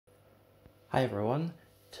Hi everyone,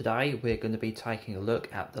 today we're going to be taking a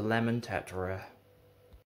look at the Lemon Tetra.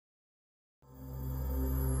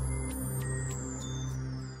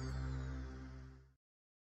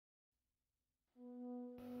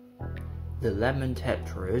 The Lemon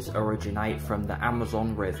Tetras originate from the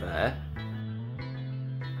Amazon River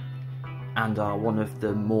and are one of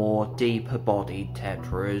the more deeper bodied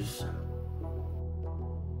tetras.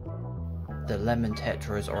 The Lemon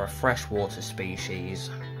Tetras are a freshwater species.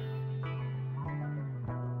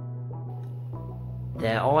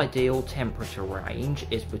 Their ideal temperature range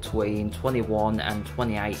is between 21 and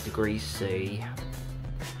 28 degrees C.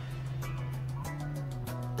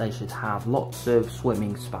 They should have lots of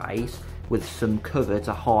swimming space with some cover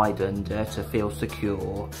to hide under to feel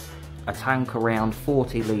secure. A tank around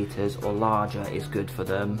 40 litres or larger is good for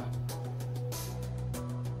them.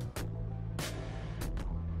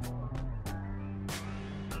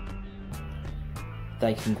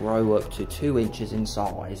 They can grow up to 2 inches in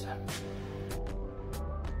size.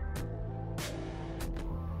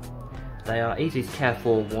 They are easy to care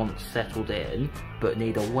for once settled in, but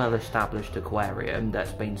need a well-established aquarium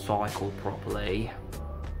that's been cycled properly.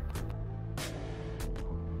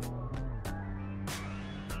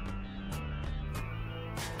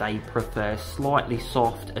 They prefer slightly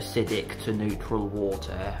soft, acidic to neutral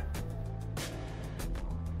water.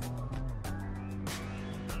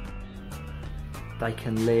 They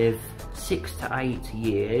can live 6 to 8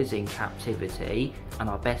 years in captivity and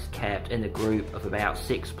are best kept in a group of about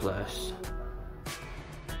 6+.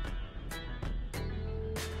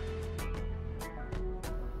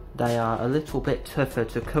 They are a little bit tougher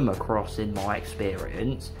to come across in my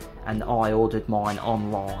experience, and I ordered mine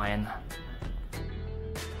online.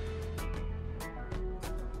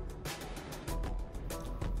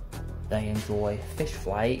 They enjoy fish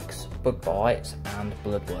flakes, bug bites and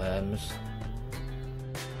bloodworms.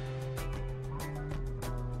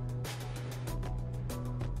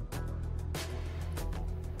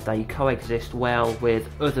 They coexist well with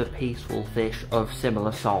other peaceful fish of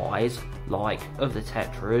similar size, like other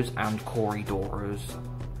tetras and corydoras.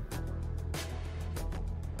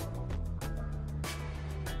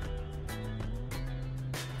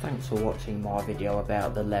 Thanks for watching my video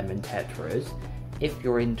about the Lemon Tetras. If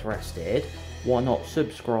you're interested, why not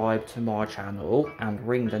subscribe to my channel and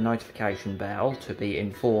ring the notification bell to be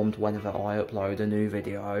informed whenever I upload a new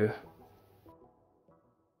video.